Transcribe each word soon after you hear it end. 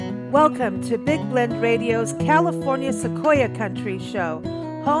Welcome to Big Blend Radio's California Sequoia Country Show,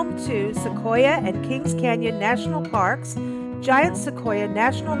 home to Sequoia and Kings Canyon National Parks, Giant Sequoia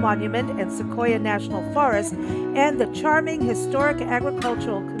National Monument and Sequoia National Forest, and the charming historic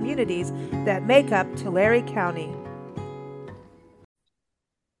agricultural communities that make up Tulare County.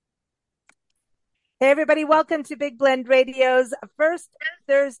 Hey, everybody, welcome to Big Blend Radio's first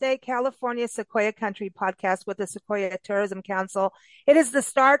Thursday California Sequoia Country podcast with the Sequoia Tourism Council. It is the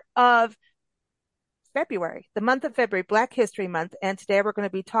start of February, the month of February, Black History Month, and today we're going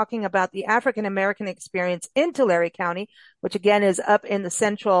to be talking about the African American experience in Tulare County, which again is up in the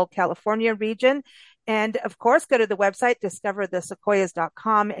Central California region. And of course, go to the website,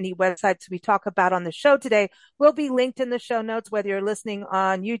 discoverthesequoias.com. Any websites we talk about on the show today will be linked in the show notes, whether you're listening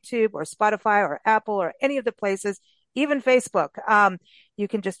on YouTube or Spotify or Apple or any of the places, even Facebook. You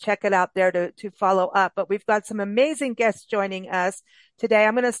can just check it out there to follow up. But we've got some amazing guests joining us today.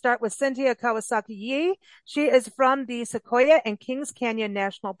 I'm going to start with Cynthia Kawasaki Yee. She is from the Sequoia and Kings Canyon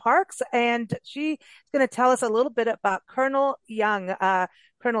National Parks, and she's going to tell us a little bit about Colonel Young,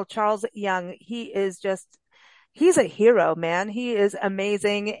 Colonel Charles Young. He's a hero, man. He is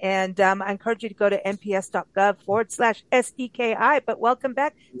amazing. And I encourage you to go to nps.gov/SEKI. But welcome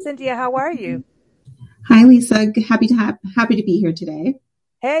back, Cynthia. How are you? Hi, Lisa. Happy to be here today.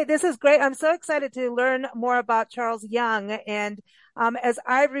 Hey, this is great. I'm so excited to learn more about Charles Young. And as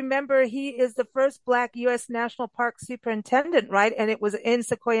I remember, he is the first Black U.S. National Park superintendent, right? And it was in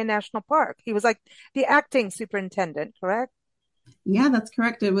Sequoia National Park. He was like the acting superintendent, correct? Yeah, that's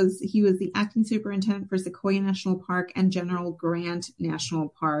correct. He was the acting superintendent for Sequoia National Park and General Grant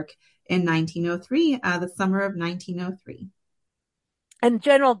National Park in 1903, the summer of 1903. And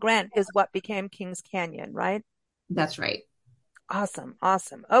General Grant is what became Kings Canyon, right? That's right. Awesome.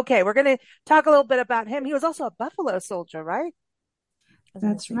 Okay, we're going to talk a little bit about him. He was also a Buffalo Soldier, right?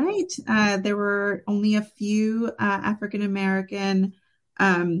 That's right. There were only a few African American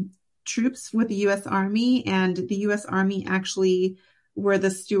troops with the U.S. Army, and the U.S. Army actually were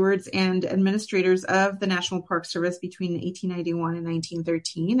the stewards and administrators of the National Park Service between 1891 and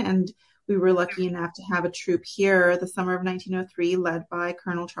 1913. And we were lucky enough to have a troop here the summer of 1903 led by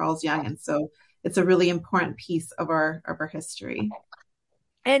Colonel Charles Young. And so it's a really important piece of our history.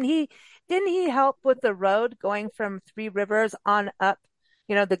 And didn't he help with the road going from Three Rivers on up,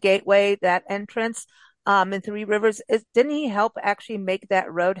 the gateway, that entrance in Three Rivers? Didn't he help actually make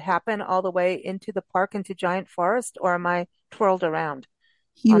that road happen all the way into the park, into Giant Forest, or am I twirled around?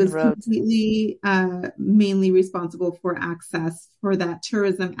 He was completely mainly responsible for that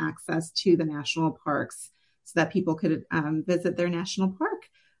tourism access to the national parks so that people could visit their national park.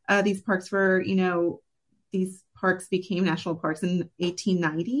 These parks became national parks in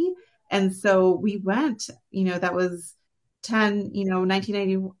 1890. And so we went, that was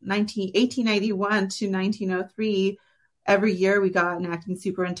 1891 to 1903. Every year we got an acting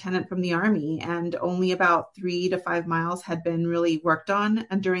superintendent from the Army, and only about 3 to 5 miles had been really worked on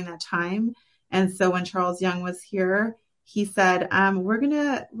during that time. And so when Charles Young was here, he said, we're going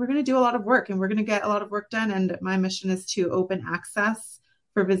to do a lot of work, and we're going to get a lot of work done. And my mission is to open access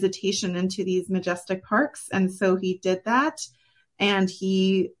for visitation into these majestic parks. And so he did that. And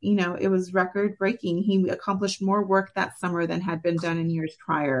it was record breaking. He accomplished more work that summer than had been done in years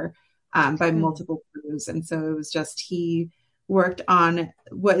prior by multiple crews. And so it was just, he worked on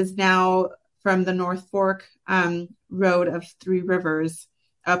what is now from the North Fork road of Three Rivers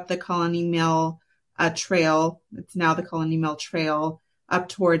up the Colony Mill Trail. It's now the Colony Mill Trail up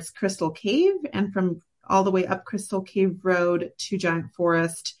towards Crystal Cave, and from all the way up Crystal Cave Road to Giant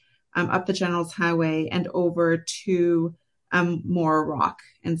Forest, up the General's Highway and over to Moore Rock.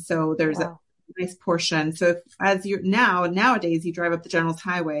 And so there's a nice portion. So nowadays you drive up the General's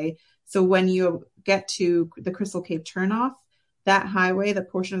Highway. So when you get to the Crystal Cave turnoff, that highway, the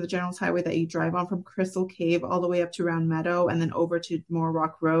portion of the General's Highway that you drive on from Crystal Cave all the way up to Round Meadow and then over to Moore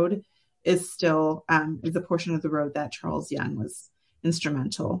Rock Road is still is a portion of the road that Charles Young was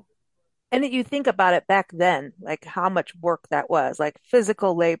instrumental. And you think about it back then, like how much work that was, like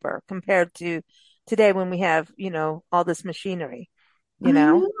physical labor compared to today when we have, all this machinery,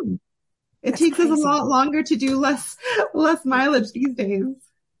 It takes us a lot longer to do less mileage these days.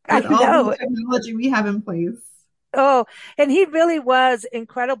 With all the technology we have in place. Oh, and he really was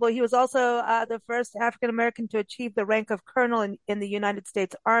incredible. He was also the first African American to achieve the rank of colonel in the United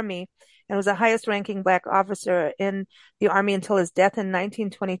States Army, and was the highest ranking Black officer in the Army until his death in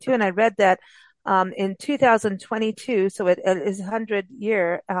 1922. And I read that in 2022, so it is 100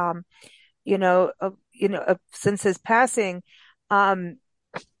 year, since his passing,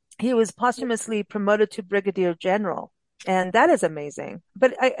 he was posthumously promoted to brigadier general. And that is amazing.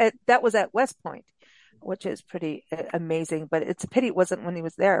 But that was at West Point, which is pretty amazing. But it's a pity it wasn't when he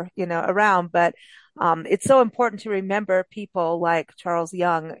was there, around. But it's so important to remember people like Charles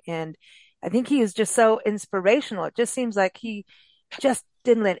Young. And I think he is just so inspirational. It just seems like he just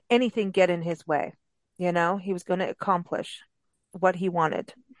didn't let anything get in his way. He was going to accomplish what he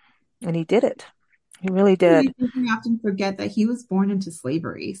wanted, and he did it. He really I did. think we often forget that he was born into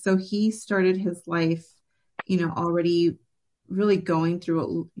slavery. So he started his life, already really going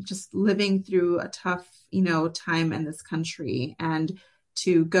through, just living through a tough, time in this country. And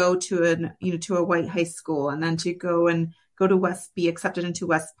to go to a white high school, and then to go to be accepted into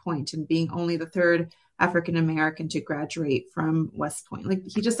West Point, and being only the third African American to graduate from West Point. Like,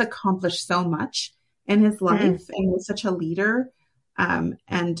 he just accomplished so much in his Mm. life and was such a leader.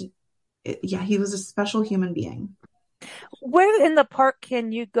 And yeah, he was a special human being. Where in the park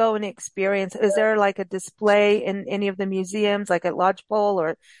can you go and experience? Is there like a display in any of the museums, like at Lodgepole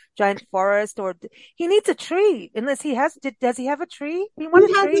or Giant Forest? Or he needs a tree, unless he has. Does he have a tree? We want a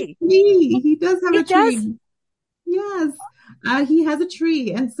He has a tree. tree. He does have He a does. tree. Yes, he has a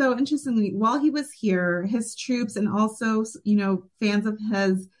tree. And so, interestingly, while he was here, his troops and also, fans of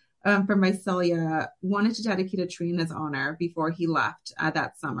his from Visalia wanted to dedicate a tree in his honor before he left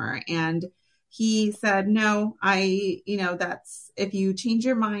that summer. And he said, no, that's, if you change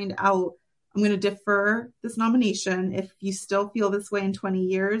your mind, I'm going to defer this nomination. If you still feel this way in 20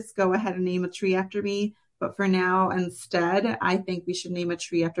 years, go ahead and name a tree after me. But for now, instead, I think we should name a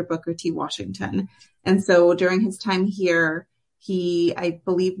tree after Booker T. Washington. And so during his time here, he, I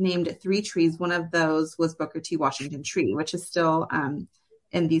believe, named 3 trees. One of those was Booker T. Washington tree, which is still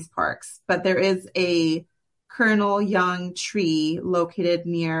in these parks. But there is a Colonel Young tree located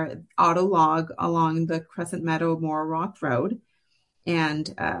near Auto Log along the Crescent Meadow Moore Rock Road.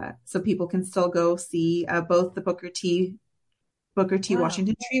 And so people can still go see both the Booker T. Wow.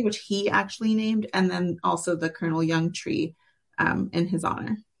 Washington tree, which he actually named, and then also the Colonel Young tree in his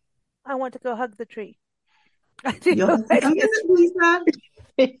honor. I want to go hug the tree. I do. You'll have to I come do. visit, Lisa.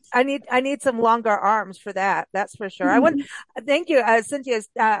 I need some longer arms for that. That's for sure. I want. Thank you, Cynthia.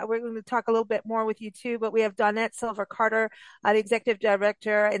 We're going to talk a little bit more with you too, but we have Donette Silver Carter, the executive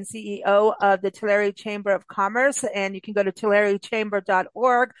director and CEO of the Tulare Chamber of Commerce, and you can go to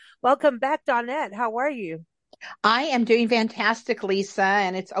tularechamber.org. Welcome back, Donette. How are you? I am doing fantastic, Lisa,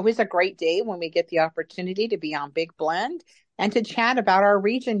 and it's always a great day when we get the opportunity to be on Big Blend and to chat about our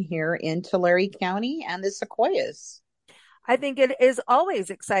region here in Tulare County and the Sequoias. I think it is always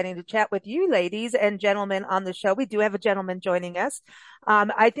exciting to chat with you ladies and gentlemen on the show. We do have a gentleman joining us.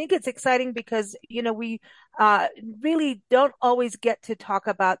 I think it's exciting because, we really don't always get to talk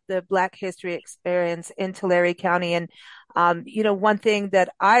about the Black history experience in Tulare County. And, one thing that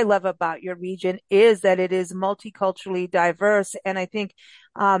I love about your region is that it is multiculturally diverse. And I think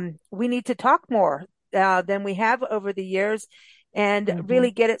we need to talk more than we have over the years, and Mm-hmm.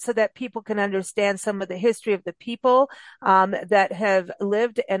 really get it so that people can understand some of the history of the people that have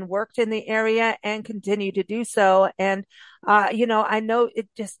lived and worked in the area and continue to do so. And I know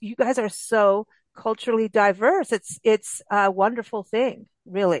you guys are so culturally diverse. It's a wonderful thing,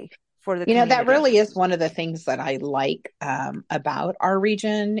 really, for the That community. really is one of the things that I like about our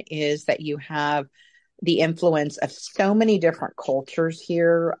region is that you have the influence of so many different cultures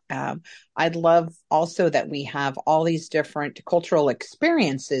here. I'd love also that we have all these different cultural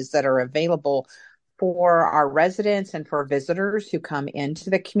experiences that are available for our residents and for visitors who come into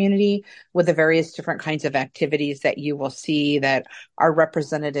the community, with the various different kinds of activities that you will see that are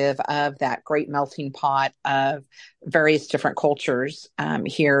representative of that great melting pot of various different cultures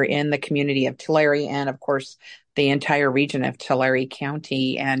here in the community of Tulare, and of course the entire region of Tulare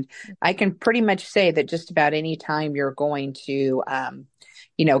County. And I can pretty much say that just about any time you're going to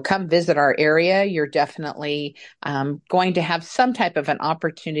come visit our area, you're definitely going to have some type of an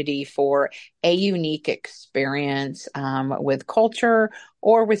opportunity for a unique experience with culture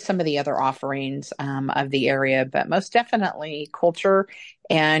or with some of the other offerings of the area, but most definitely culture.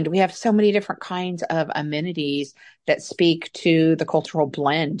 And we have so many different kinds of amenities that speak to the cultural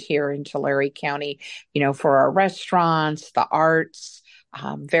blend here in Tulare County, for our restaurants, the arts,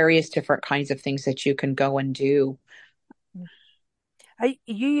 various different kinds of things that you can go and do.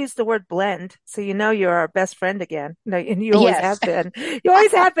 You use the word blend, so you're our best friend again. No, and you always Yes. have been. You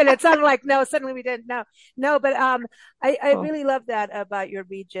always have been. It sounded like no, suddenly we didn't. No, no, but I Cool. really love that about your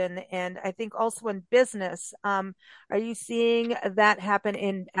region, and I think also in business. Are you seeing that happen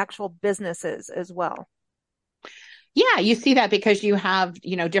in actual businesses as well? Yeah, you see that because you have,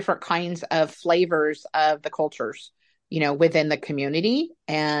 different kinds of flavors of the cultures, within the community.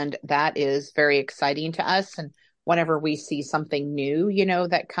 And that is very exciting to us. And whenever we see something new,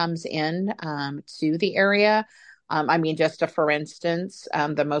 that comes in to the area. I mean, for instance,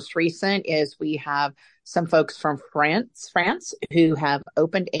 the most recent is we have some folks from France who have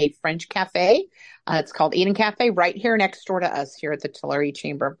opened a French cafe. It's called Eden Cafe right here next door to us here at the Tulare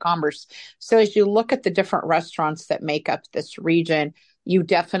Chamber of Commerce. So as you look at the different restaurants that make up this region, you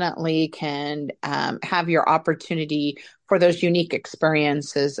definitely can have your opportunity for those unique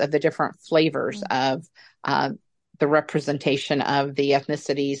experiences of the different flavors of the representation of the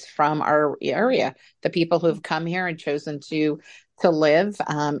ethnicities from our area, the people who've come here and chosen to live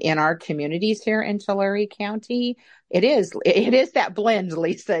in our communities here in Tulare County. It is that blend,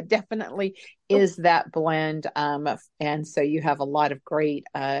 Lisa. It definitely is that blend. And so you have a lot of great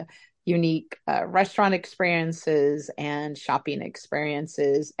unique restaurant experiences and shopping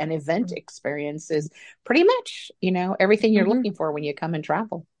experiences and event experiences. Pretty much, everything you're looking for when you come and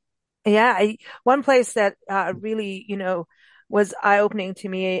travel. Yeah, one place that really, was eye-opening to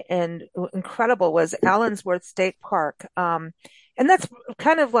me and incredible was Allensworth State Park. And that's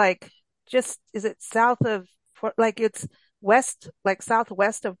kind of like is it south of, like it's west, like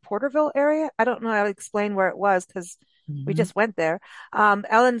southwest of Porterville area? I don't know how to explain where it was because we just went there.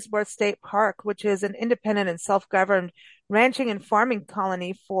 Allensworth State Park, which is an independent and self-governed ranching and farming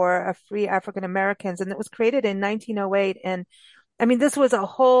colony for free African Americans. And it was created in 1908. And I mean, this was a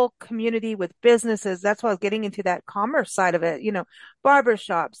whole community with businesses. That's why I was getting into that commerce side of it, barber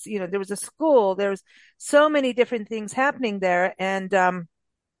shops, there was a school, there was so many different things happening there. And,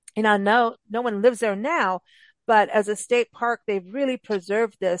 no one lives there now, but as a state park, they've really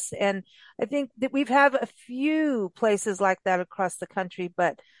preserved this. And I think that we've have a few places like that across the country,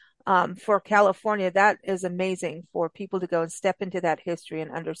 but for California, that is amazing for people to go and step into that history and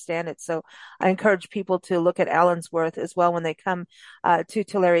understand it. So I encourage people to look at Allensworth as well when they come to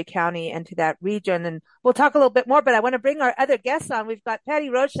Tulare County and to that region. And we'll talk a little bit more, but I want to bring our other guests on. We've got Patty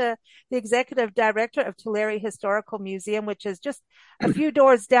Rocha, the Executive Director of Tulare Historical Museum, which is just a few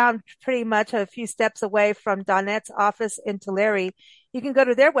doors down, pretty much a few steps away from Donette's office in Tulare. You can go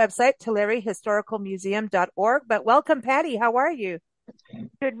to their website, tularehistoricalmuseum.org. But welcome, Patty. How are you?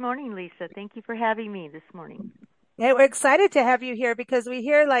 Good morning, Lisa. Thank you for having me this morning. Yeah, we're excited to have you here because we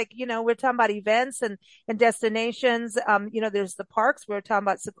hear we're talking about events and destinations. There's the parks. We're talking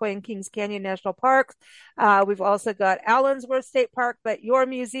about Sequoia and Kings Canyon National Parks. We've also got Allensworth State Park, but your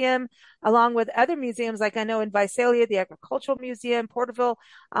museum, along with other museums, like I know in Visalia, the Agricultural Museum, Porterville,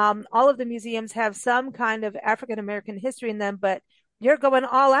 all of the museums have some kind of African American history in them, but you're going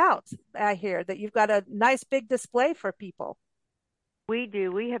all out. I hear that you've got a nice big display for people. We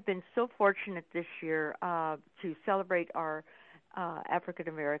do. We have been so fortunate this year to celebrate our African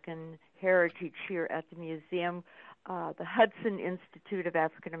American heritage here at the museum. The Hudson Institute of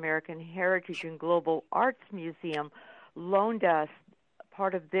African American Heritage and Global Arts Museum loaned us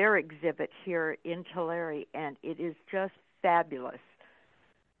part of their exhibit here in Tulare, and it is just fabulous.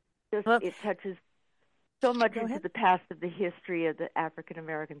 It touches so much into the past of the history of the African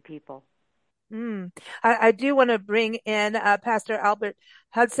American people. I do want to bring in Pastor Albert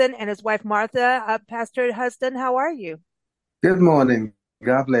Hudson and his wife Martha. Pastor Hudson, how are you? Good morning.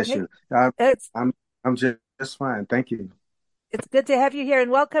 God bless you. I'm just fine. Thank you. It's good to have you here,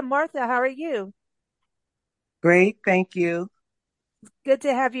 and welcome, Martha. How are you? Great, thank you. It's good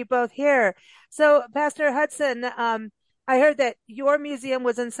to have you both here. So, Pastor Hudson, I heard that your museum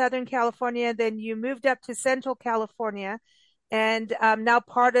was in Southern California, then you moved up to Central California. And now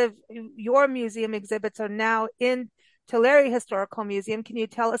part of your museum exhibits are now in Tulare Historical Museum. Can you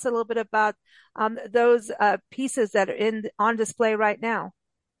tell us a little bit about those pieces that are on display right now?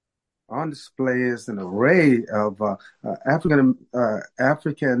 On display is an array of African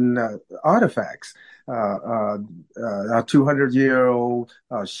artifacts. A 200-year-old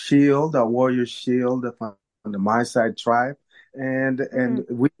shield, a warrior shield from the Maasai tribe, and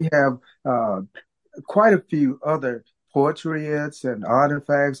we have quite a few other portraits and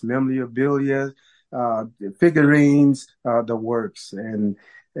artifacts, memorabilia, figurines, the works, and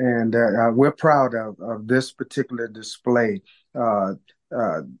we're proud of this particular display.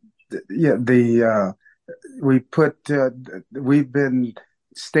 We've been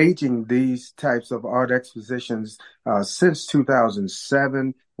staging these types of art expositions since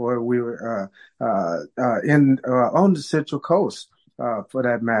 2007, where we were on the Central Coast, for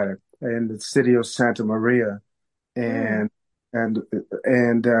that matter, in the city of Santa Maria. And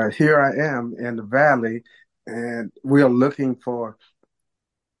here I am in the valley, and we are looking for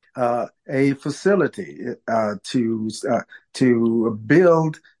a facility to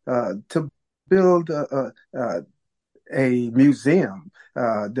build a museum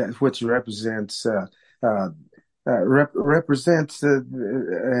which represents represents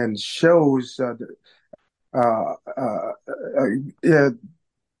and shows uh, uh,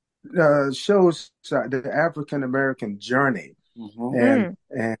 uh, shows the African American journey,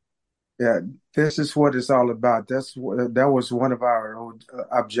 and yeah, this is what it's all about. That was one of our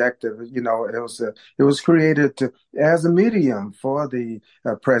objectives. It was created as a medium for the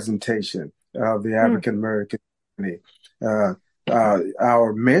presentation of the African American journey.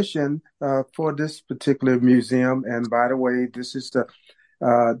 Our mission for this particular museum, and by the way, this is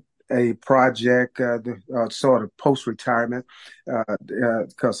uh, a project, sort of post-retirement,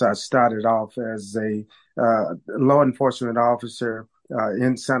 because I started off as a law enforcement officer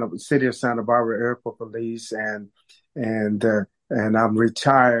in city of Santa Barbara Airport Police, and I'm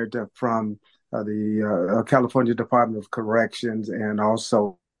retired from the California Department of Corrections, and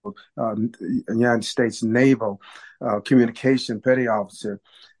also United States Naval Communication Petty Officer.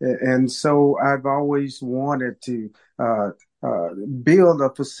 And so I've always wanted to uh, build a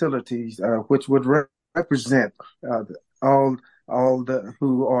facility which would represent all the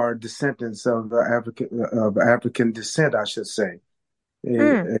who are descendants of African descent, I should say.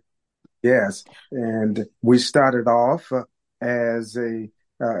 Yes, and we started off as in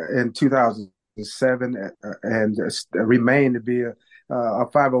 2007 and remained to be a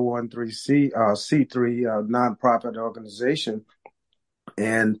 501c C3 nonprofit organization,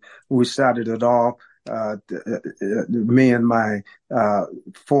 and we started it off. Me and my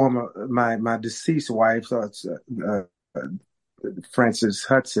my deceased wife, Frances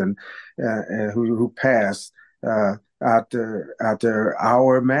Hudson, who passed after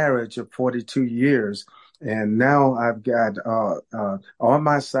our marriage of 42 years. And now I've got on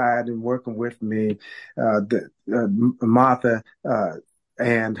my side and working with me Martha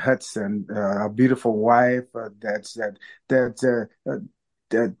and Hudson, a beautiful wife that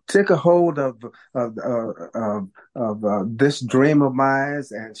took a hold of this dream of mine,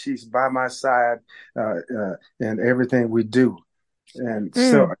 and she's by my side in everything we do. And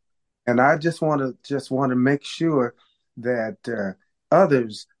so, and I just want to make sure that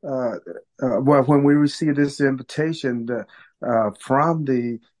others, well, when we receive this invitation from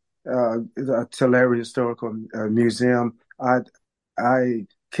the Tulare Historical Museum, I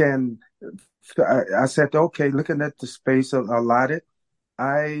can. I said, okay, looking at the space allotted,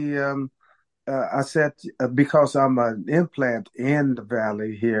 I said, because I'm an implant in the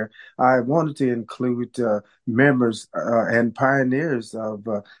valley here, I wanted to include members and pioneers of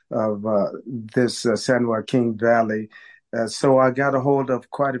this San Joaquin Valley. So I got a hold of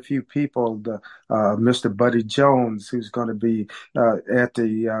quite a few people. Mr. Buddy Jones, who's going to be at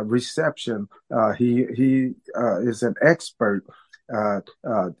the reception. He is an expert.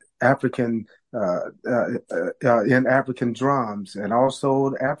 African in African drums, and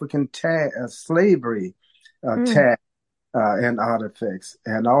also African slavery tag and artifacts.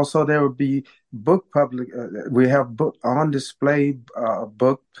 And also there will be we have book on display,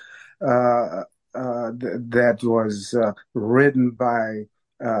 book that was written by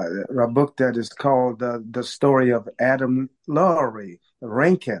a book that is called The Story of Adam Lowry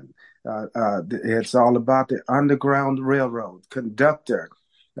Rankin. It's all about the Underground Railroad conductor.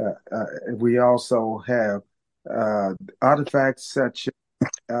 We also have artifacts such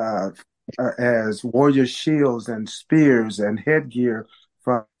as warrior shields and spears and headgear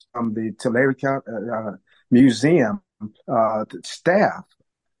from the Tulare Museum staff,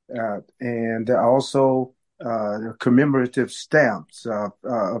 and also commemorative stamps of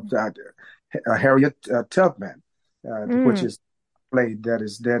Harriet Tubman, which is a plate that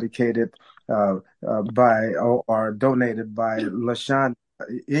is dedicated by or donated by LaShawn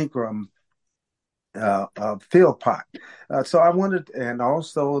Ingram Philpott. So I wanted, and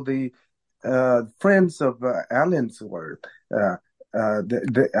also the Friends of Allensworth.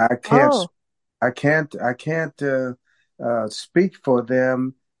 I can't speak for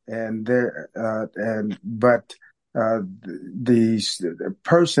them, and but the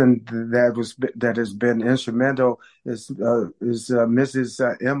person that has been instrumental is Mrs.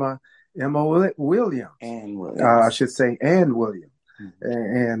 Emma Williams. Ann Williams. I should say Ann Williams.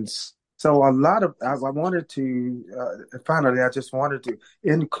 And so a lot of I wanted to finally I just wanted to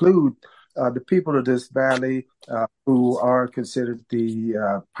include the people of this valley who are considered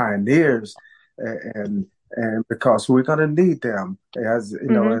the pioneers, and because we're going to need them as you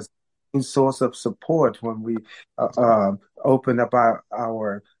know as a source of support when we open up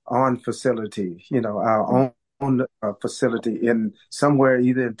our own facility, our own facility in somewhere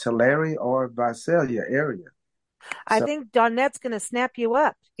either in Tulare or Visalia area. I So think Donette's going to snap you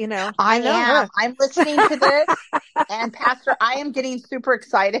up. I I know am. her. I'm listening to this. And Pastor, I am getting super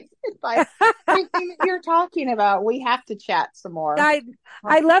excited by everything that you're talking about. We have to chat some more. I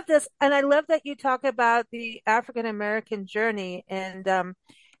I love this, and I love that you talk about the African American journey. And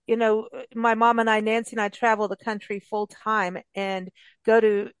my mom and I, Nancy and I, travel the country full time and go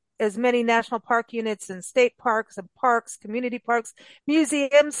to as many national park units and state parks and parks, community parks,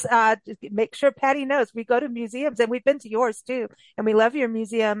 museums. To make sure Patty knows, we go to museums, and we've been to yours too, and we love your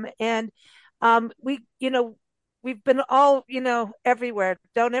museum. And we've been all, everywhere.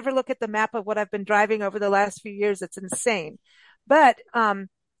 Don't ever look at the map of what I've been driving over the last few years. It's insane. But,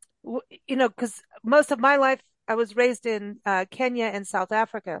 because most of my life I was raised in Kenya and South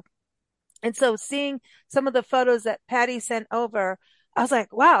Africa. And so seeing some of the photos that Patty sent over, I was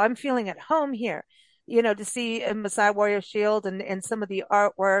like, wow, I'm feeling at home here. To see a Maasai warrior shield and some of the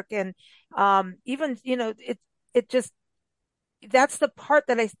artwork and even, it just, that's the part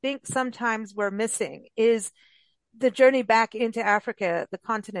that I think sometimes we're missing is the journey back into Africa, the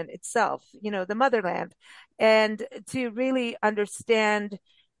continent itself, the motherland, and to really understand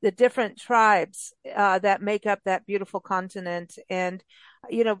the different tribes that make up that beautiful continent. And,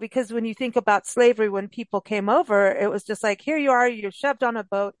 because when you think about slavery, when people came over, it was just like, here you are, you're shoved on a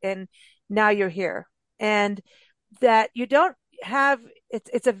boat and now you're here. And that you don't have,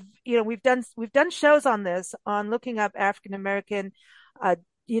 it's a, we've done shows on this, on looking up African American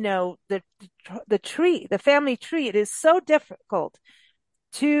the tree, the family tree. It is so difficult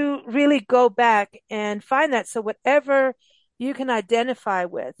to really go back and find that. So whatever you can identify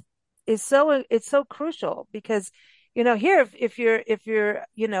with it's so crucial because, here, if you're,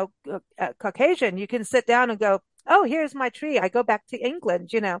 Caucasian, you can sit down and go, oh, here's my tree. I go back to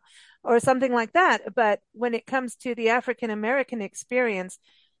England, or something like that. But when it comes to the African American experience,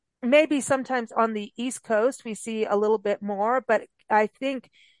 maybe sometimes on the East Coast, we see a little bit more, but I think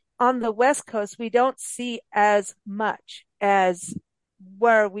on the West Coast, we don't see as much as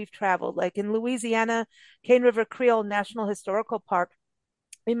where we've traveled. Like in Louisiana, Cane River Creole National Historical Park,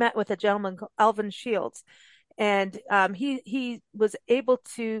 we met with a gentleman called Alvin Shields, and he was able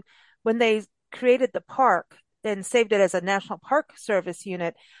to, when they created the park and saved it as a National Park Service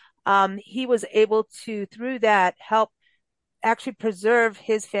unit, he was able to, through that, help actually preserve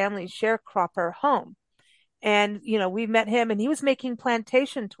his family's sharecropper home. And, we met him and he was making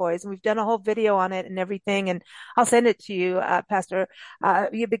plantation toys, and we've done a whole video on it and everything. And I'll send it to you, Pastor,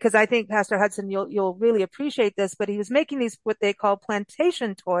 because I think Pastor Hudson, you'll really appreciate this, but he was making these, what they call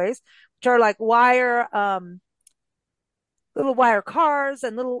plantation toys, which are like little wire cars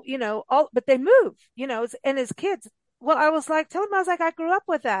and little, but they move, and as kids. Well, I was like, tell him, I was like, I grew up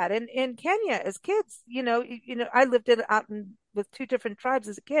with that in Kenya as kids, I lived with two different tribes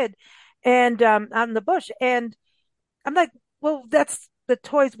as a kid and, out in the bush. And I'm like, well, that's the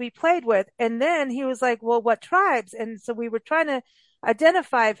toys we played with. And then he was like, well, what tribes? And so we were trying to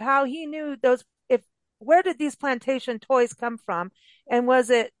identify how he knew those, where did these plantation toys come from? And was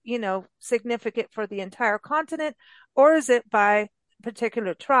it, significant for the entire continent, or is it by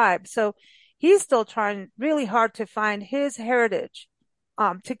particular tribe? So he's still trying really hard to find his heritage,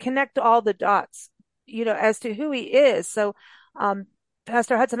 to connect all the dots, as to who he is. So,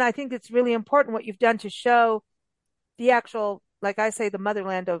 Pastor Hudson, I think it's really important what you've done to show the actual, like I say, the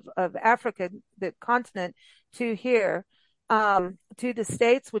motherland of Africa, the continent, to here, to the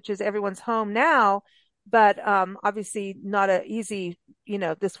States, which is everyone's home now. But obviously not a easy,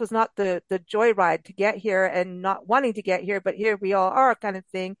 this was not the joyride to get here and not wanting to get here, but here we all are, kind of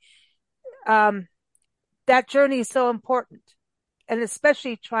thing. That journey is so important, and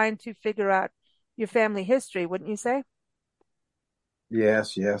especially trying to figure out your family history, wouldn't you say?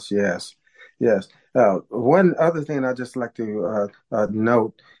 yes, yes, yes, yes. One other thing I'd just like to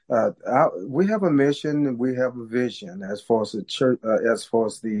note, we have a mission and we have a vision as far as the church, as far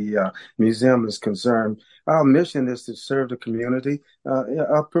as the museum is concerned. Our mission is to serve the community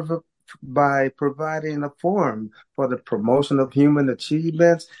by providing a forum for the promotion of human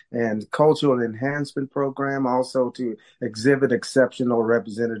achievements and cultural enhancement program, also to exhibit exceptional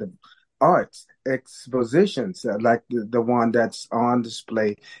representative arts expositions like the one that's on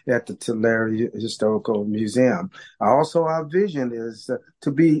display at the Tulare Historical Museum. Also, our vision is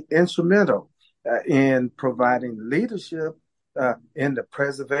to be instrumental in providing leadership in the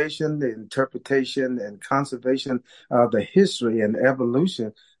preservation, the interpretation, and conservation of the history and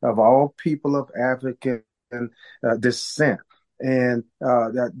evolution of all people of African descent. And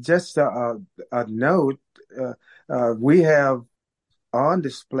just a note, we have on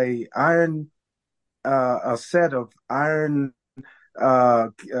display a set of iron, I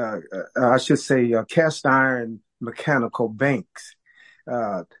should say, cast iron mechanical banks,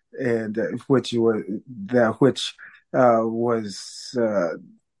 and which was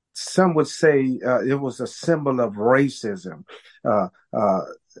some would say it was a symbol of racism. Uh, uh,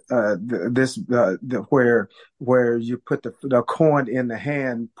 where you put the coin in the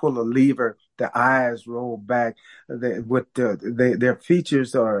hand, pull a lever, the eyes roll back. Their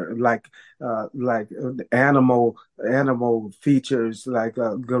features are like animal features, like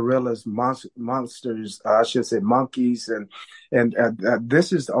gorillas, monsters, I should say monkeys, and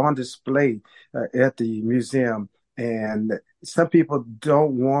this is on display at the museum. And some people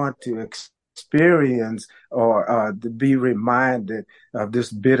don't want to experience or to be reminded of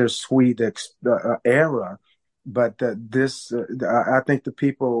this bittersweet era. But I think the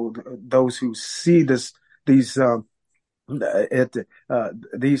people, those who see these it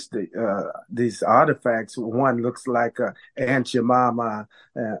these artifacts. One looks like Aunt Jemima,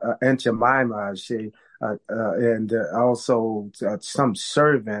 and also some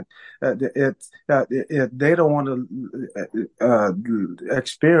servant. They don't want to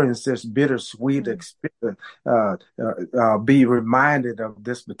experience this bittersweet experience, be reminded of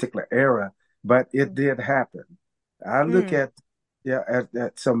this particular era, but it did happen. I look at yeah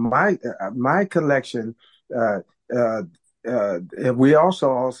so my collection. Uh, uh, we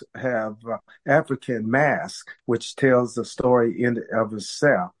also have African mask, which tells the story in of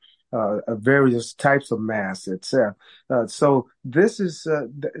itself, various types of masks itself. So this is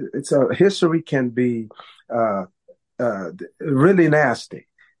it's a history can be uh, really nasty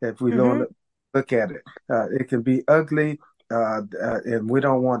if we don't look at it. It can be ugly. And we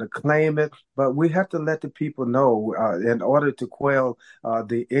don't want to claim it, but we have to let the people know in order to quell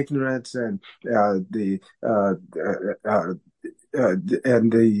the ignorance and the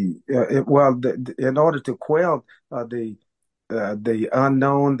and the in order to quell the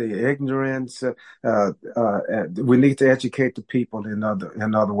unknown, the ignorance, we need to educate the people. In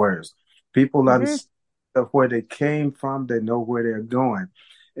other words, people understand where they came from. They know where they're going.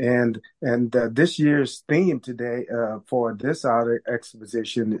 And this year's theme today for this art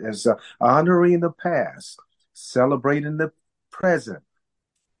exposition is honoring the past, celebrating the present,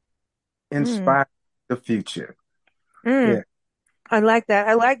 inspiring the future. Yeah. I like that.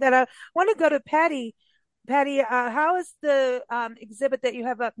 I like that. I want to go to Patty. Patty, how is the exhibit that you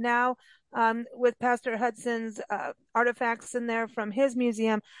have up now with Pastor Hudson's artifacts in there from his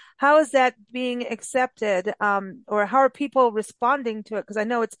museum? How is that being accepted, or how are people responding to it? Because I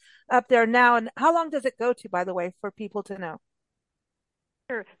know it's up there now. And how long does it go to, by the way, for people to know?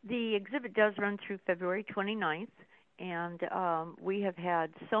 Sure. The exhibit does run through February 29th, and we have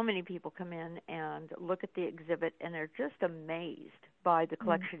had so many people come in and look at the exhibit, and they're just amazed by the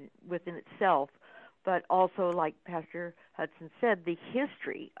collection within itself, but also, like Pastor Hudson said, the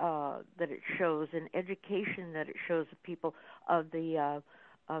history that it shows and education that it shows of people of the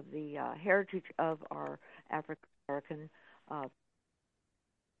heritage of our African American.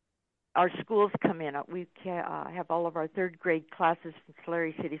 Our schools come in. We have all of our third grade classes from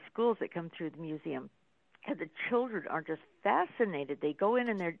Tulare City schools that come through the museum. And the children are just fascinated. They go in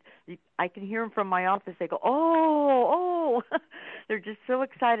and I can hear them from my office. They go, oh. They're just so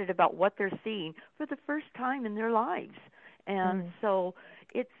excited about what they're seeing for the first time in their lives. And so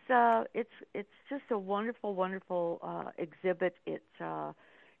it's just a wonderful, wonderful exhibit. It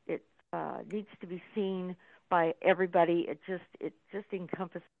needs to be seen by everybody. It just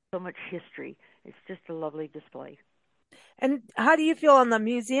encompasses so much history. It's just a lovely display. And how do you feel on the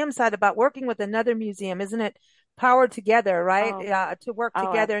museum side about working with another museum? Isn't it power together, right? To work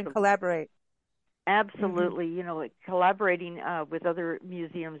together and collaborate. Absolutely. You know, collaborating with other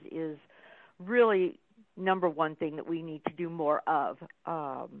museums is really number one thing that we need to do more of.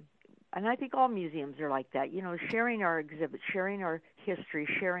 And I think all museums are like that. You know, sharing our exhibits, sharing our history,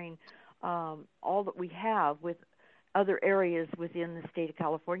 sharing all that we have with other areas within the state of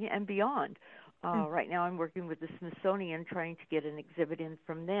California and beyond. Right now I'm working with the Smithsonian trying to get an exhibit in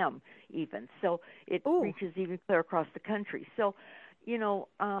from them even. So it reaches even clear across the country. So, you know,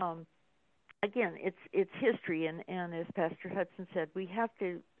 again, it's history. And as Pastor Hudson said, we have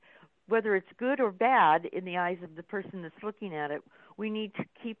to, whether it's good or bad in the eyes of the person that's looking at it, we need to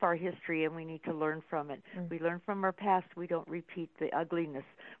keep our history and we need to learn from it. We learn from our past. We don't repeat the ugliness.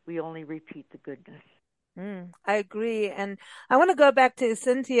 We only repeat the goodness. I agree. And I want to go back to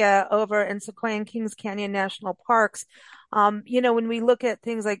Cynthia over in Sequoia and Kings Canyon National Parks. You know, when we look at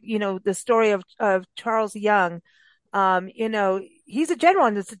things like, you know, the story of Charles Young, you know, he's a general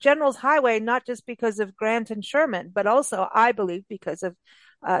and it's a general's highway, not just because of Grant and Sherman, but also, I believe, because of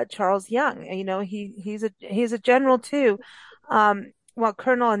Charles Young. You know, he's a general too. Well,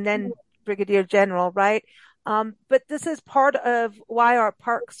 colonel and then brigadier general, right? But this is part of why our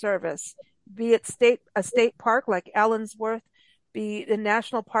park service, be it a state park like Allensworth, be the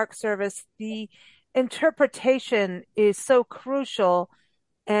National Park Service, the interpretation is so crucial.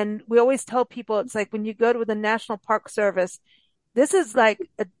 And we always tell people it's like when you go to the National Park Service, this is like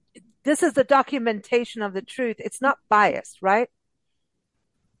this is the documentation of the truth. It's not biased, right?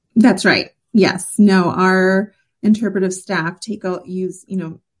 That's right. Yes. No, our interpretive staff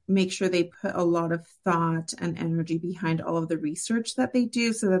make sure they put a lot of thought and energy behind all of the research that they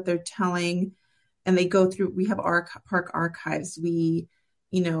do so that they're telling and they go through, we have our park archives. We,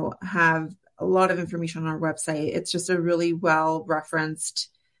 have a lot of information on our website. It's just a really well referenced,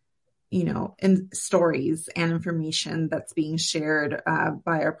 in stories and information that's being shared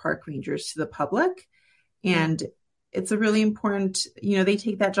by our park rangers to the public. And it's a really important, they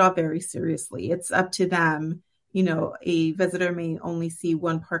take that job very seriously. It's up to them. A visitor may only see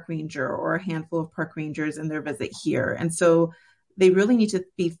one park ranger or a handful of park rangers in their visit here. And so they really need to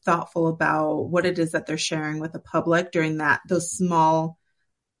be thoughtful about what it is that they're sharing with the public during those small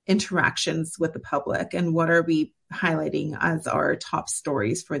interactions with the public, and what are we highlighting as our top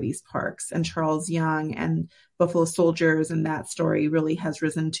stories for these parks. And Charles Young and Buffalo Soldiers, and that story really has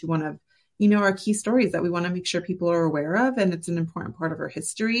risen to one of our key stories that we want to make sure people are aware of, and it's an important part of our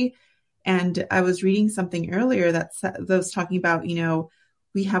history. And I was reading something earlier that was talking about,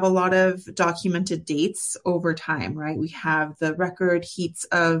 we have a lot of documented dates over time, right? We have the record heats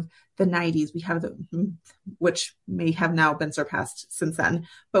of the 90s. We have which may have now been surpassed since then,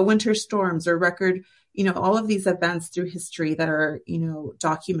 but winter storms or record, all of these events through history that are,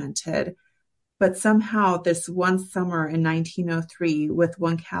 documented. But somehow this one summer in 1903 with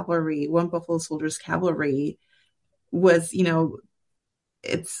one Buffalo Soldiers cavalry was,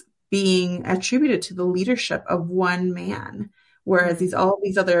 it's being attributed to the leadership of one man. Whereas all of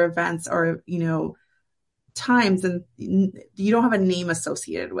these other events are, times and you don't have a name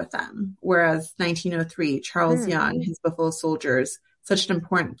associated with them. Whereas 1903, Charles Young, his Buffalo Soldiers, such an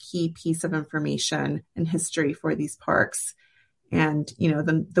important key piece of information and history for these parks. And,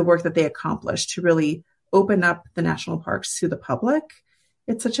 the work that they accomplished to really open up the national parks to the public.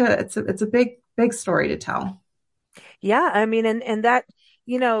 It's a big story to tell. Yeah. I mean, and that,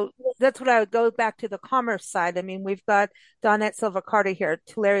 that's what I would go back to the commerce side. I mean, we've got Donette Silva Carter here,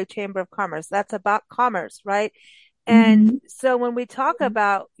 Tulare Chamber of Commerce. That's about commerce, right? And so when we talk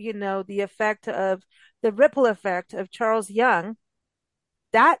about, the effect of the ripple effect of Charles Young,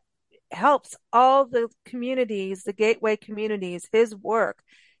 that helps all the communities, the gateway communities. His work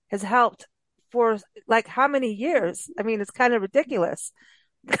has helped for like how many years? I mean, it's kind of ridiculous.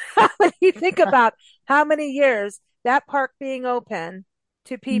 When you think about how many years that park being open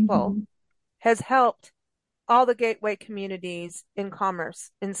to people has helped all the gateway communities in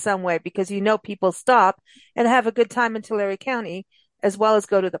commerce in some way, because people stop and have a good time in Tulare County as well as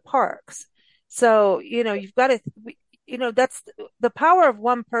go to the parks. So, you've got to, that's the power of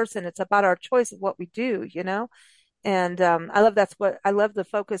one person. It's about our choice of what we do, And I love the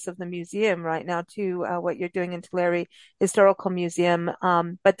focus of the museum right now too, what you're doing in Tulare Historical Museum.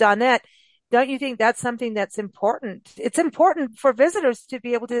 But Donette, don't you think that's something that's important? It's important for visitors to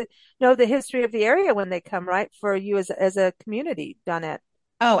be able to know the history of the area when they come, right? For you as a community, Donette.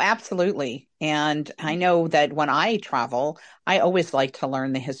 Oh, absolutely. And I know that when I travel, I always like to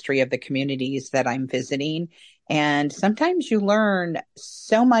learn the history of the communities that I'm visiting. And sometimes you learn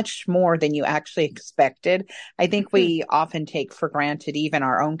so much more than you actually expected. I think we often take for granted even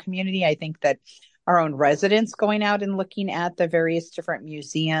our own community. I think that our own residents going out and looking at the various different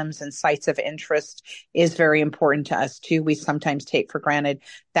museums and sites of interest is very important to us too. We sometimes take for granted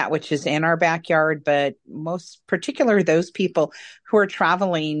that which is in our backyard, but most particularly those people who are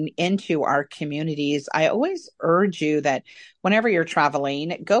traveling into our communities, I always urge you that whenever you're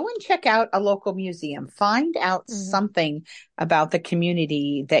traveling, go and check out a local museum. Find out something about the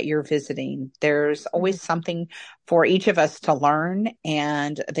community that you're visiting. There's always something for each of us to learn,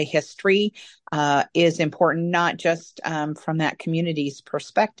 and the history is important, not just from that community's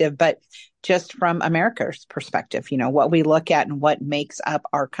perspective, but just from America's perspective, what we look at and what makes up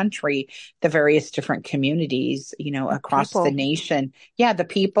our country, the various different communities, across the nation. Yeah, the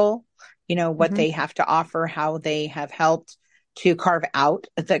people, what they have to offer, how they have helped to carve out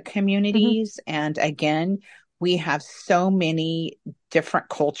the communities. And again, we have so many different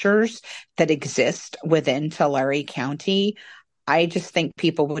cultures that exist within Tulare County. I just think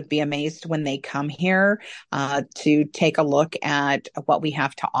people would be amazed when they come here to take a look at what we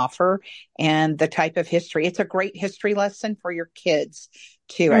have to offer and the type of history. It's a great history lesson for your kids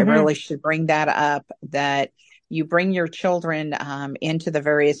too. I really should bring that up, that you bring your children into the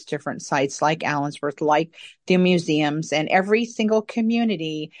various different sites like Allensworth, like the museums, and every single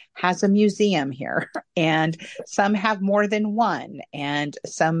community has a museum here. And some have more than one. And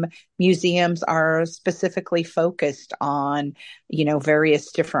some museums are specifically focused on,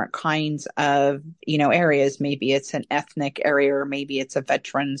 various different kinds of, areas. Maybe it's an ethnic area, or maybe it's a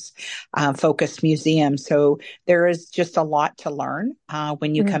veterans focused museum. So there is just a lot to learn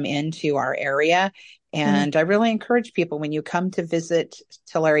when you come into our area. And I really encourage people, when you come to visit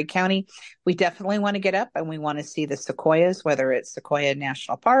Tulare County, we definitely want to get up and we want to see the sequoias, whether it's Sequoia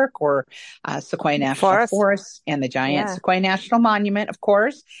National Park or Sequoia National Forest, and the giant Sequoia National Monument, of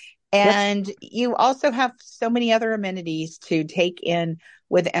course. And you also have so many other amenities to take in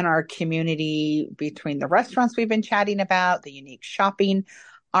within our community, between the restaurants we've been chatting about, the unique shopping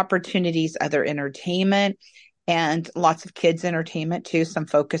opportunities, other entertainment, and lots of kids entertainment too. Some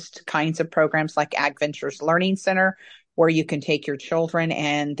focused kinds of programs like Ag Ventures Learning Center, where you can take your children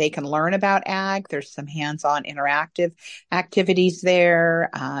and they can learn about ag. There's some hands-on interactive activities there.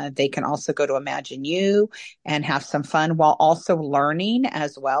 They can also go to Imagine You and have some fun while also learning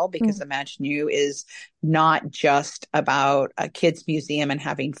as well, because Imagine You is not just about a kids museum and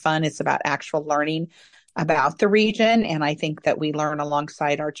having fun. It's about actual learning about the region. And I think that we learn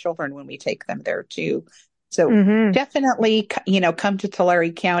alongside our children when we take them there too. So definitely, come to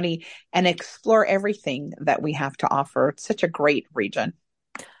Tulare County and explore everything that we have to offer. It's such a great region.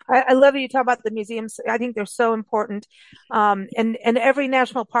 I love that you talk about the museums. I think they're so important. And every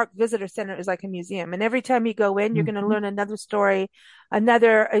national park visitor center is like a museum. And every time you go in, you're going to learn another story, you're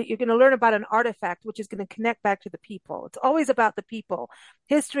going to learn about an artifact, which is going to connect back to the people. It's always about the people.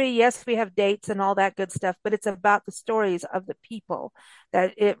 History, yes, we have dates and all that good stuff, but it's about the stories of the people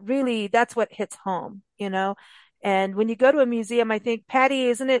that's what hits home, And when you go to a museum, I think, Patty,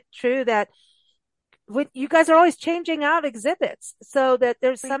 isn't it true that you guys are always changing out exhibits so that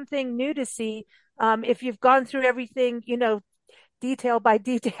there's something new to see? If you've gone through everything, detail by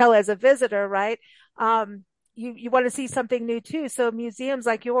detail as a visitor, right? You want to see something new too. So museums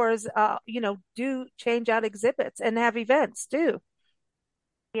like yours, do change out exhibits and have events too.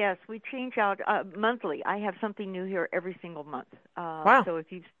 Yes, we change out monthly. I have something new here every single month. Wow. So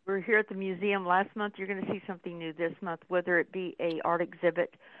if you were here at the museum last month, you're going to see something new this month, whether it be a art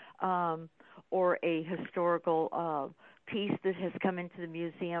exhibit, or a historical piece that has come into the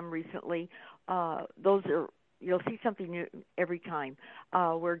museum recently. You'll see something new every time.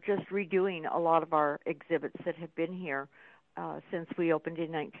 We're just redoing a lot of our exhibits that have been here since we opened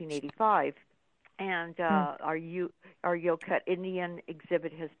in 1985. And our Yocut Indian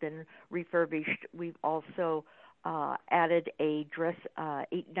exhibit has been refurbished. We've also added a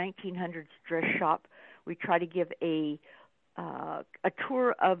 1900s dress shop. We try to give a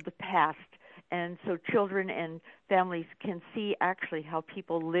tour of the past, and so children and families can see actually how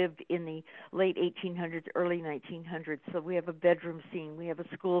people lived in the late 1800s, early 1900s. So we have a bedroom scene, we have a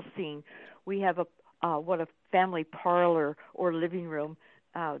school scene, we have what a family parlor or living room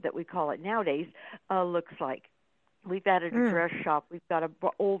that we call it nowadays looks like. We've added a dress shop. We've got a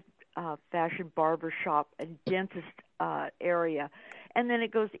old fashioned barber shop and dentist area, and then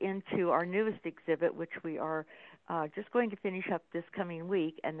it goes into our newest exhibit, which we are just going to finish up this coming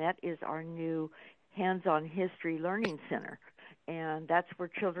week, and that is our new hands-on history learning center. And that's where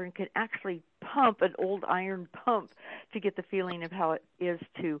children can actually pump an old iron pump to get the feeling of how it is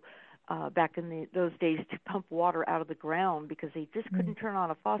to back in those days to pump water out of the ground, because they just couldn't turn on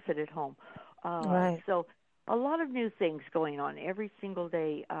a faucet at home. Right. So a lot of new things going on every single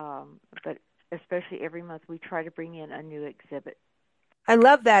day, but especially every month we try to bring in a new exhibit. I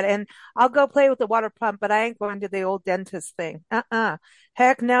love that. And I'll go play with the water pump, but I ain't going to the old dentist thing.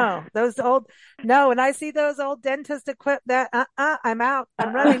 Heck no. No, when I see those old dentist I'm out.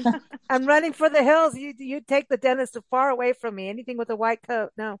 I'm running. I'm running for the hills. You take the dentist far away from me. Anything with a white coat.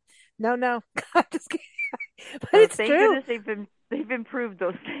 No. I'm just kidding. But it's thank true. goodness they've improved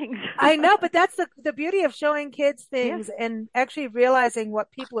those things. I know, but that's the beauty of showing kids things and actually realizing what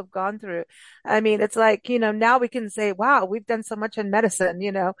people have gone through. I mean, it's like, now we can say, wow, we've done so much in medicine,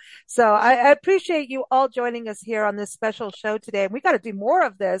 So I appreciate you all joining us here on this special show today. And we got to do more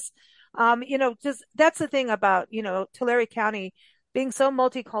of this. Just that's the thing about, Tulare County being so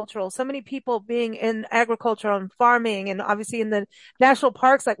multicultural, so many people being in agriculture and farming, and obviously in the national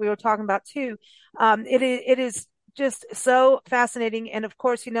parks, like we were talking about too. It is just so fascinating. And of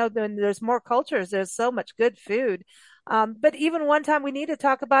course, then there's more cultures. There's so much good food. But even one time we need to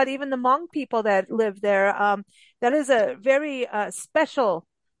talk about even the Hmong people that live there. That is a very special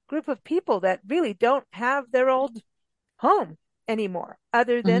group of people that really don't have their old home anymore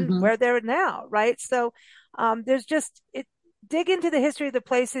other than where they're now. Right. So, There's just dig into the history of the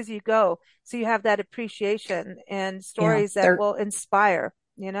places you go, so you have that appreciation and Yeah, stories that will inspire.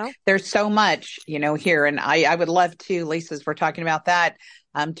 there's so much, here. And I would love to, Lisa, as we're talking about that,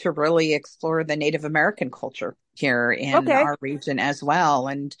 to really explore the Native American culture here in Okay. our region as well.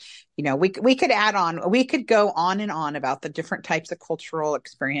 And, we could we could go on and on about the different types of cultural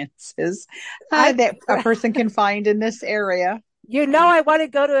experiences I that a person can find in this area. I want to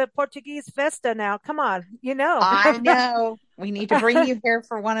go to a Portuguese festa now. Come on, I know. We need to bring you here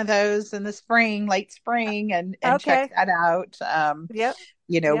for one of those in the spring, late spring, and check Okay. that out. Yep.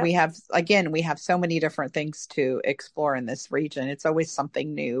 Yep. We have so many different things to explore in this region. It's always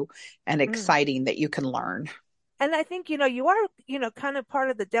something new and Mm. exciting that you can learn. And I think, you are, kind of part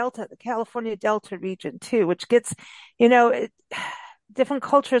of the Delta, the California Delta region too, which gets, different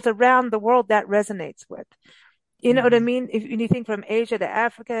cultures around the world that resonates with. You know what I mean? If you think from Asia to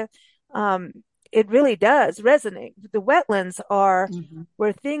Africa, um, it really does resonate. The wetlands are Mm-hmm.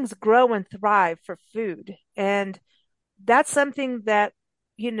 where things grow and thrive for food. And that's something that,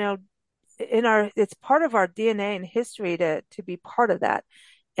 you know, it's part of our DNA and history to be part of that.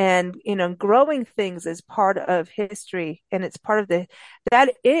 And, growing things is part of history, and it's part of that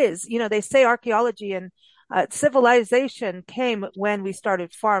is, they say archaeology and civilization came when we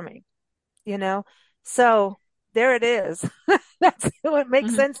started farming, you know? So there it is. That's what makes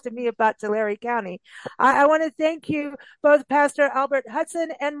Mm-hmm. sense to me about Tulare County. I want to thank you both, Pastor Albert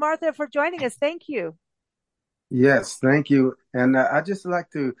Hudson and Martha, for joining us. Thank you. Yes, thank you. And I just like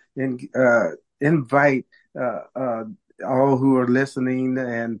to invite all who are listening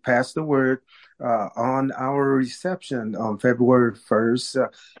and pass the word on our reception on February 1st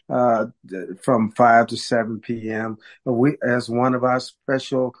from 5 to 7 p.m. We, as one of our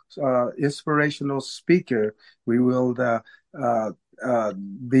special inspirational speaker, we will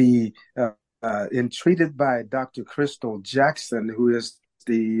be entreated by Dr. Crystal Jackson, who is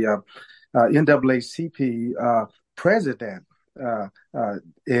the NAACP president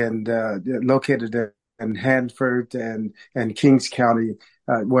and located in Hanford and Kings County.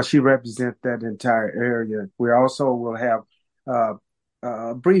 Well, she represents that entire area. We also will have a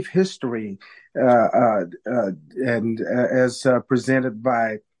brief history and as presented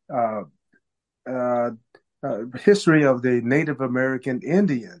by uh, uh, history of the Native American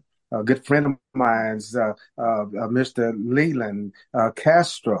Indian. A good friend of mine's, Mr. Leland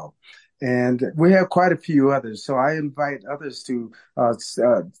Castro. And we have quite a few others. So I invite others to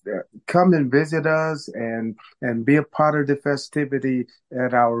come and visit us and be a part of the festivity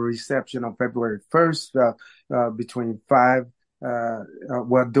at our reception on February 1st between 5,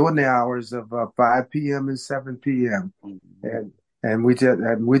 during the hours of 5 p.m. and 7 p.m. And we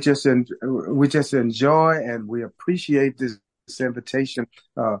just enjoy and we appreciate this invitation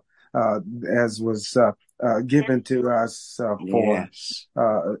as was given to us by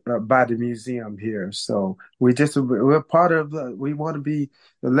the museum here. So we're part of. We want to be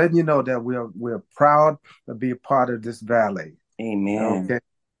letting you know that we're proud to be a part of this valley. Amen. Okay.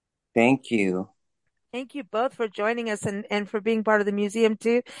 Thank you. Thank you both for joining us and for being part of the museum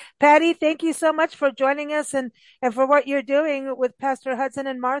too. Patty, thank you so much for joining us and for what you're doing with Pastor Hudson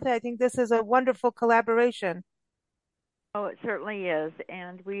and Martha. I think this is a wonderful collaboration. Oh, it certainly is.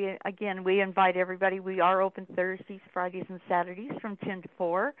 And we invite everybody. We are open Thursdays, Fridays, and Saturdays from 10 to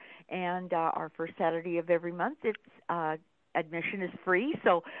 4. And our first Saturday of every month, admission is free.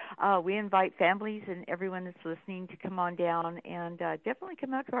 So we invite families and everyone that's listening to come on down and definitely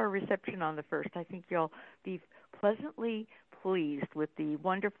come out to our reception on the 1st. I think you'll be pleasantly pleased with the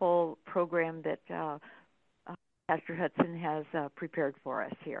wonderful program that Pastor Hudson has prepared for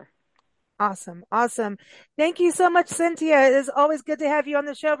us here. Awesome. Awesome. Thank you so much, Cynthia. It is always good to have you on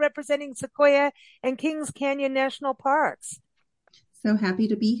the show representing Sequoia and Kings Canyon National Parks. So happy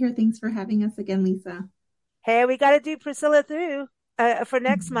to be here. Thanks for having us again, Lisa. Hey, we got to do Priscilla through for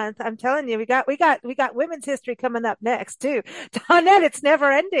next month. I'm telling you, we got women's history coming up next too. Donette, it's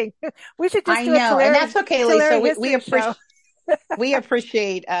never ending. We should just do a Tulare, and that's okay, Lisa. We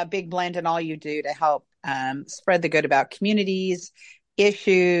appreciate Big Blend and all you do to help spread the good about communities,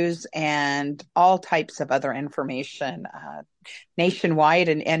 issues, and all types of other information nationwide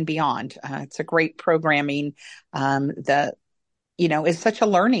and beyond. It's a great programming that is such a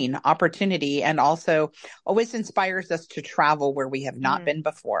learning opportunity and also always inspires us to travel where we have not been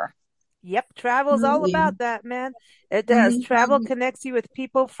before. Yep, travel's all about that, man. It does. Travel connects you with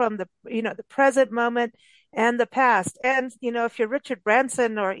people from the present moment and the past. And if you're Richard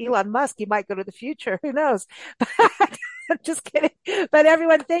Branson or Elon Musk, you might go to the future. Who knows? Just kidding. But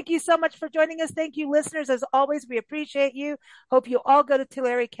everyone, thank you so much for joining us. Thank you, listeners. As always, we appreciate you. Hope you all go to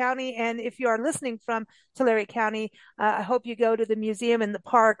Tulare County. And if you are listening from Tulare County, I hope you go to the museum and the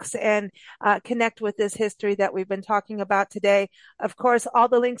parks and connect with this history that we've been talking about today. Of course, all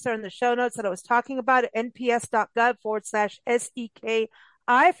the links are in the show notes that I was talking about at nps.gov/SEK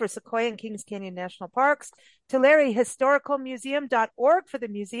for Sequoia and Kings Canyon National Parks, Tulare Historical Museum.org for the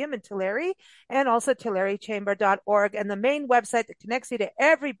museum in Tulare, and also TulareChamber.org, and the main website that connects you to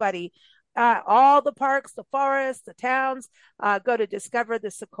everybody, all the parks, the forests, the towns. Go to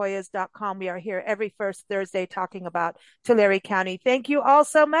discoverthesequoias.com. We are here every first Thursday talking about Tulare County. Thank you all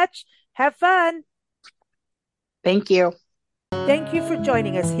so much. Have fun. Thank you. Thank you for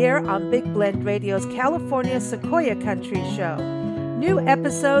joining us here on Big Blend Radio's California Sequoia Country Show. New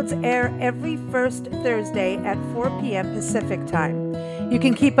episodes air every first Thursday at 4 p.m. Pacific Time. You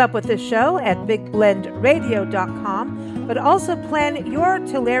can keep up with the show at bigblendradio.com, but also plan your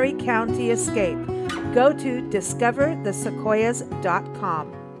Tulare County escape. Go to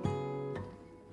discoverthesequoias.com.